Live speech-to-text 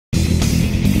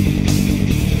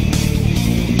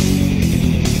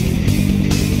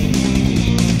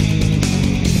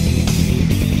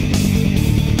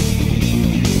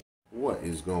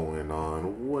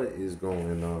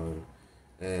going on?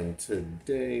 And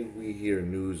today we hear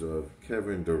news of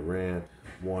Kevin Durant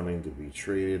wanting to be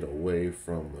traded away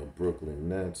from the Brooklyn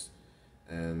Nets.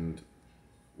 And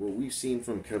what we've seen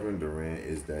from Kevin Durant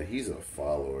is that he's a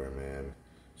follower, man.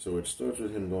 So it starts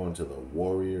with him going to the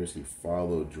Warriors. He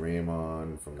followed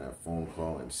Draymond from that phone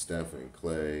call, and Steph and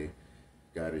Clay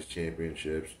got his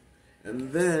championships.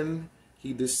 And then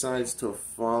he decides to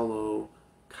follow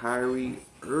Kyrie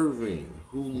Irving,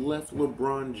 who left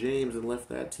LeBron James and left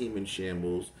that team in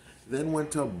shambles, then went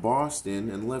to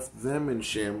Boston and left them in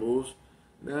shambles.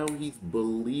 Now he's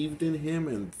believed in him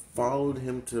and followed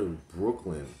him to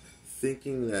Brooklyn,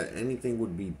 thinking that anything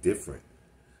would be different.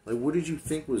 Like, what did you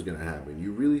think was going to happen?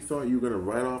 You really thought you were going to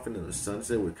ride off into the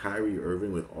sunset with Kyrie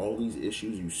Irving with all these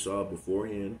issues you saw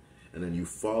beforehand, and then you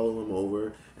follow him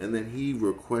over, and then he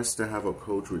requests to have a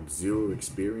coach with zero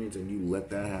experience, and you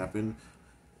let that happen?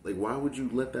 Like, why would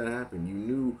you let that happen? You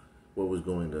knew what was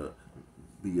going to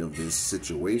be of this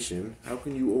situation. How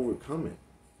can you overcome it?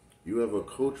 You have a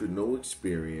coach with no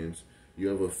experience, you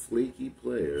have a flaky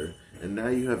player, and now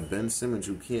you have Ben Simmons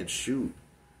who can't shoot.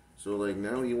 So, like,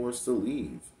 now he wants to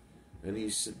leave. And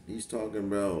he's talking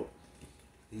about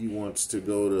he wants to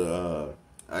go to,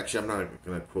 actually, I'm not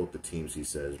going to quote the teams he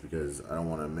says because I don't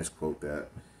want to misquote that.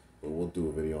 But we'll do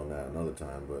a video on that another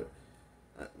time. But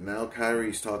now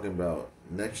Kyrie's talking about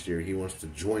next year he wants to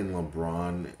join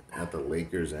LeBron at the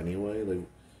Lakers anyway. Like,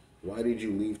 why did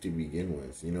you leave to begin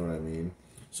with? You know what I mean?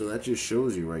 So that just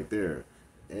shows you right there.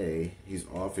 A, he's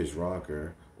off his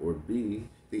rocker. Or B,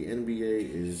 the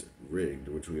NBA is rigged,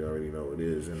 which we already know it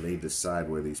is, and they decide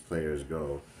where these players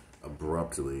go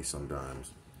abruptly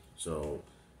sometimes. So,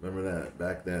 remember that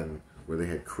back then where they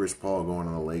had Chris Paul going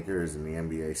on the Lakers and the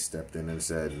NBA stepped in and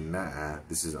said, nah,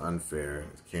 this is unfair,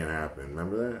 it can't happen.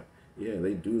 Remember that? Yeah,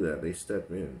 they do that. They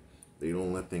step in. They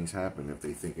don't let things happen if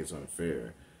they think it's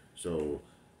unfair. So,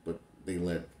 but they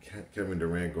let Kevin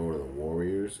Durant go to the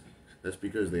Warriors. That's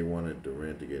because they wanted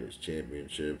Durant to get his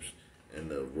championships and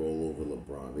roll over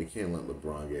LeBron. They can't let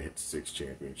LeBron get 6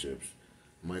 championships.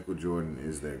 Michael Jordan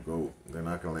is their GOAT. They're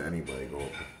not going to let anybody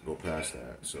go past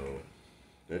that. So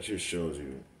that just shows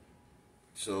you.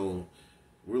 So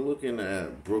we're looking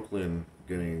at Brooklyn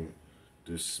getting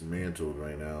dismantled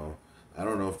right now. I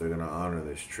don't know if they're going to honor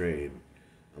this trade.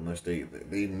 Unless they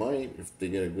might if they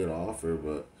get a good offer,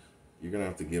 but you're going to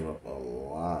have to give up a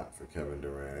lot for Kevin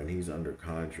Durant. And he's under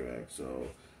contract, so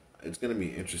it's going to be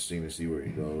interesting to see where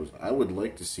he goes. I would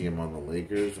like to see him on the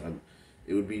Lakers.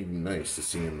 It would be nice to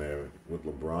see him there with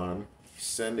LeBron.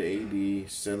 Send AD,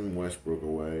 send Westbrook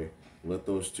away. Let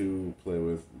those two play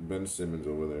with Ben Simmons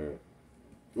over there.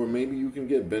 Or maybe you can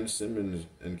get Ben Simmons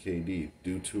and KD.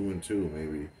 Do 2 and 2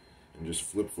 maybe. And just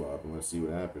flip-flop and let's see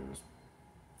what happens.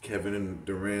 Kevin and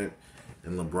Durant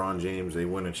and LeBron James, they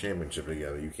win a championship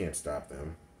together. You can't stop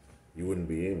them. You wouldn't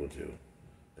be able to.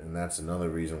 And that's another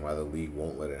reason why the league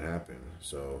won't let it happen.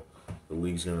 So the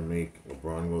league's going to make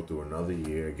LeBron go through another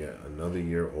year, get another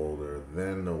year older.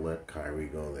 Then they'll let Kyrie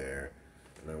go there.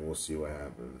 And then we'll see what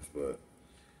happens. But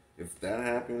if that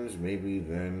happens, maybe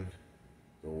then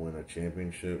they'll win a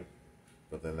championship.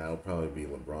 But then that'll probably be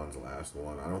LeBron's last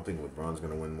one. I don't think LeBron's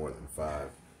going to win more than 5.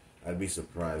 I'd be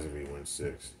surprised if he wins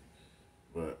 6.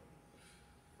 But,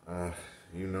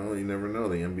 you know, you never know.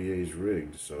 The NBA is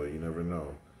rigged, so you never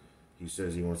know. He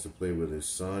says he wants to play with his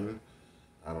son.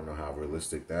 I don't know how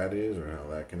realistic that is or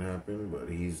how that can happen, but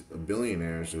he's a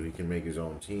billionaire, so he can make his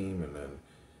own team and then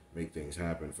make things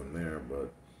happen from there.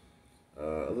 But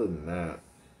other than that,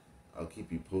 I'll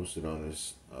keep you posted on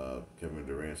this Kevin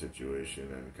Durant situation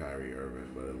and Kyrie Irving.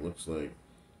 But it looks like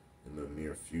in the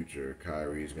near future,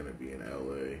 Kyrie is going to be in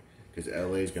LA because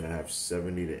LA is going to have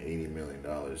 $70 to $80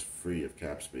 million free of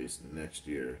cap space next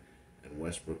year, and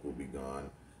Westbrook will be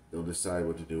gone. They'll decide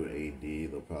what to do with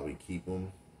AD. They'll probably keep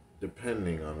him,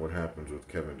 depending on what happens with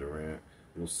Kevin Durant.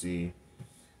 We'll see.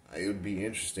 It would be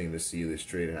interesting to see this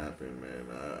trade happen, man.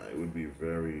 It would be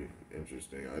very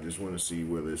interesting. I just want to see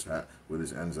where this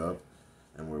ends up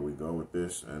and where we go with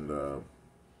this. And,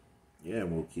 yeah,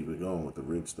 we'll keep it going with the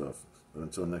rig stuff. But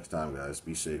until next time, guys,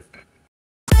 be safe.